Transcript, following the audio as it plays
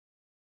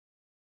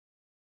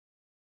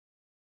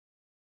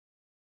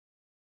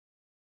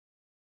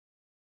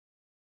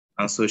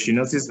And so she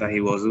noticed that he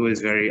was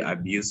always very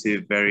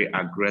abusive, very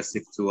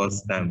aggressive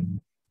towards them,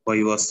 but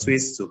he was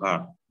sweet to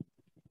her.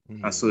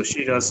 And so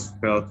she just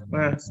felt,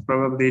 well, it's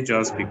probably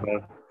just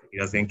because he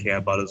doesn't care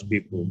about those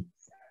people.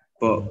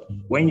 But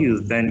when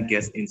you then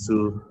get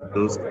into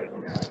those,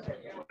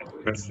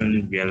 the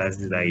person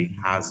realizes that he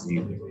has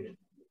you,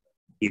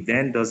 he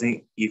then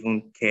doesn't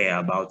even care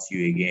about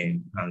you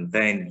again. And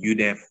then you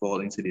then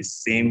fall into the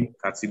same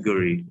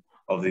category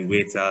of the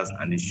waiters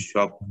and the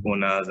shop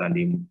owners and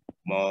the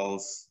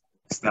malls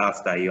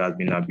staff that you have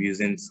been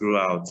abusing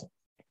throughout.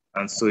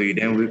 And so you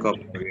then wake up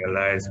and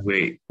realize,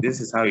 wait, this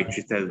is how you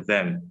treated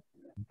them.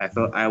 I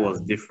thought I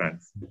was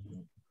different.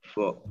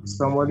 But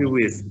somebody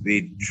with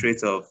the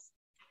trait of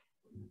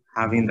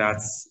having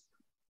that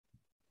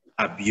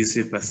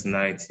abusive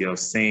personality of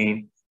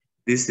saying,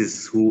 this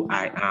is who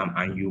I am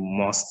and you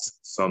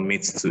must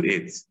submit to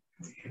it.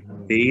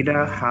 They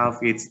either have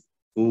it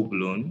full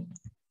blown,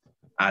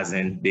 as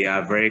in they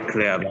are very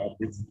clear about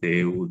it.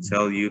 They will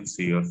tell you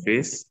to your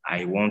face,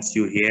 I want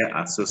you here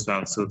at so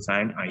and so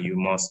time and you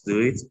must do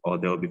it, or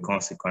there will be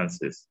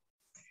consequences.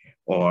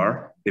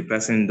 Or the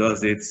person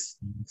does it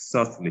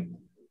subtly.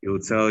 He will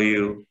tell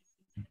you,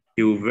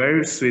 he will be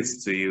very sweet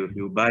to you,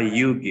 he will buy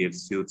you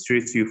gifts, he will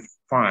treat you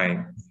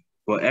fine,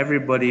 but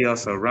everybody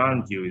else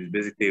around you is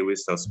basically a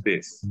waste of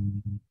space.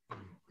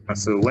 And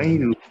so when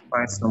you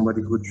find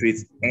somebody who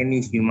treats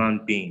any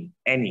human being,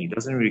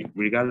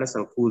 regardless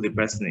of who the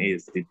person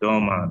is, the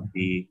doorman,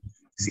 the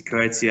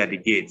security at the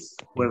gates,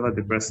 whoever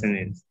the person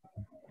is,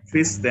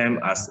 treats them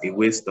as a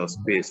waste of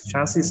space,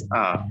 chances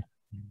are,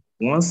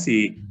 once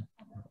he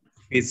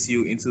fits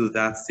you into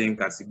that same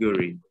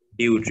category,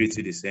 he will treat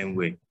you the same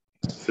way.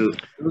 So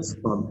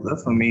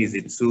that for me is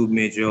the two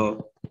major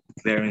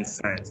clearing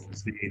signs to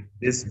see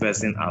this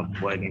person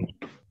avoiding.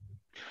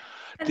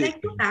 I'd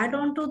like to add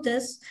on to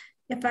this,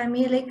 if I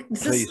may, like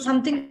this is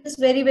something that's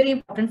very, very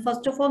important.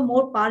 First of all,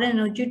 more power and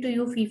energy to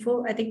you,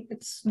 FIFO. I think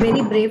it's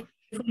very brave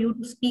for you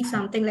to speak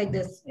something like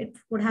this. It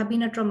would have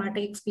been a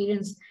traumatic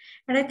experience.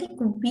 And I think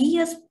we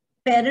as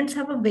parents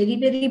have a very,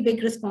 very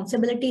big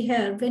responsibility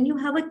here. When you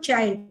have a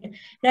child,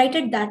 right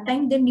at that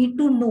time, they need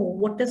to know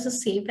what is a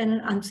safe and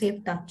an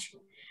unsafe touch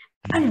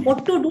and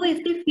what to do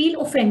if they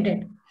feel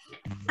offended.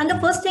 And the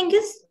first thing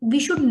is we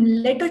should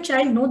let a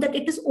child know that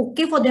it is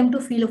okay for them to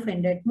feel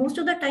offended. Most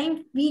of the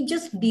time, we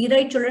just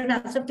deride children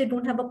as if they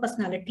don't have a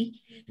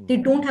personality. They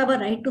don't have a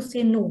right to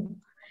say no.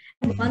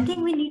 And one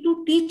thing we need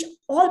to teach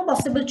all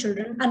possible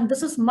children, and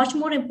this is much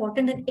more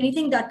important than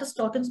anything that is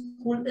taught in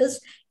school, is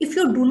if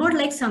you do not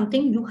like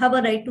something, you have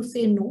a right to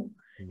say no.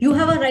 You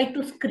have a right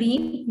to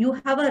scream. You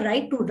have a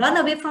right to run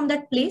away from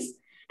that place.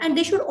 And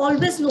they should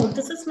always know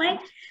this is my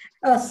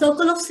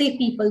circle of safe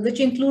people,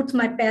 which includes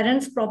my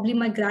parents, probably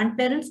my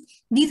grandparents.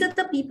 These are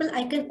the people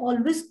I can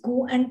always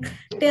go and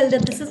tell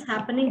that this is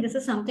happening, this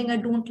is something I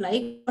don't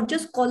like, or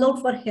just call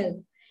out for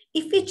help.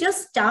 If we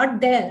just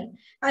start there,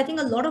 I think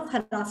a lot of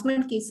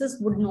harassment cases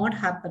would not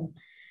happen.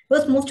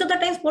 Because most of the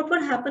times what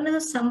would happen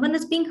is if someone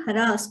is being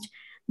harassed,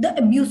 the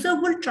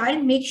abuser will try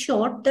and make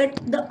sure that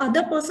the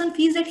other person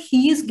feels that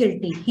he is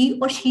guilty, he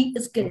or she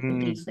is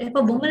guilty. So if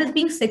a woman is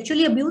being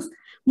sexually abused,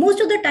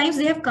 most of the times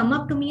they have come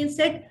up to me and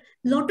said,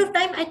 lot of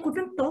time I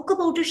couldn't talk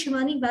about it,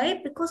 Shivani. Why?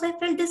 Because I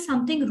felt there's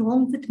something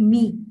wrong with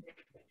me.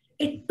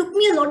 It took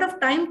me a lot of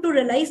time to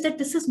realize that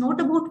this is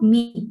not about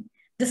me.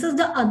 This is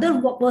the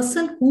other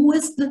person who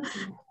is the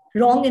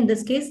wrong in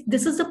this case.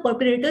 This is the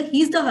perpetrator.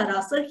 He's the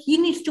harasser. He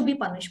needs to be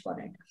punished for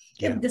it.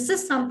 Yeah. If this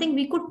is something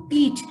we could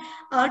teach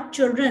our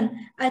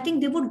children, I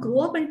think they would grow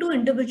up into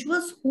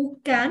individuals who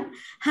can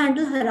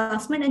handle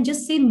harassment and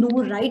just say no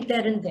right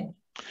there and then.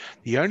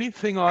 The only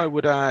thing I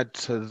would add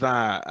to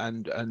that,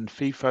 and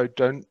FIFO,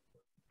 don't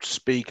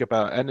speak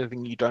about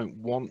anything you don't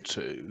want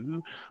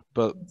to,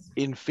 but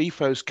in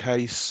FIFO's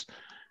case,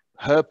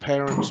 her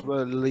parents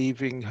were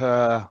leaving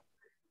her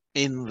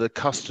in the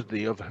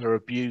custody of her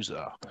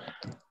abuser,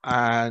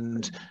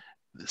 and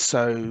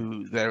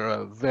so there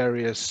are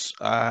various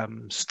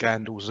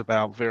scandals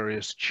about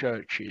various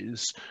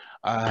churches,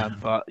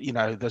 but you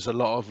know, there's a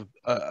lot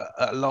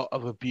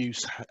of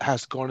abuse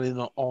has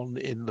gone on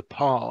in the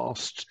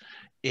past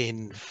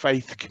in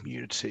faith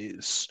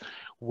communities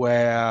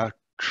where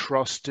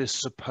trust is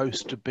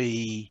supposed to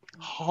be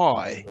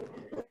high.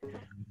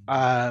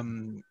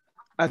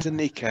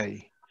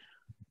 Adenike,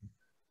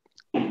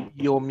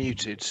 you're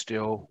muted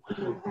still.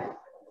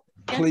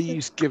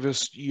 Please give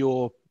us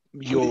your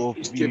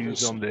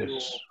views on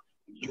this.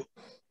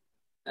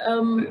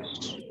 I'm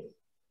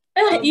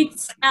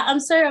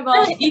sorry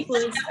about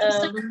people's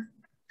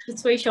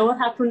situation. What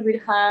happened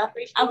with her?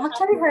 I've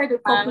actually heard a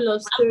couple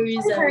of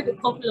stories.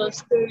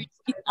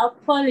 It's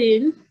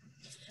appalling.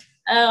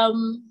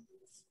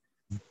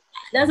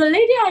 There's a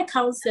lady I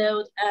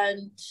counseled,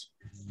 and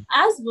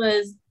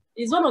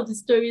is one of the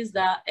stories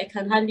that I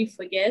can hardly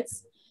forget,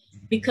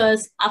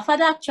 because her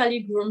father actually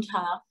groomed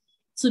her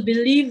to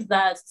believe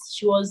that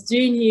she was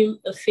doing him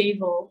a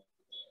favor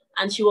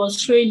and she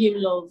was showing him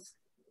love.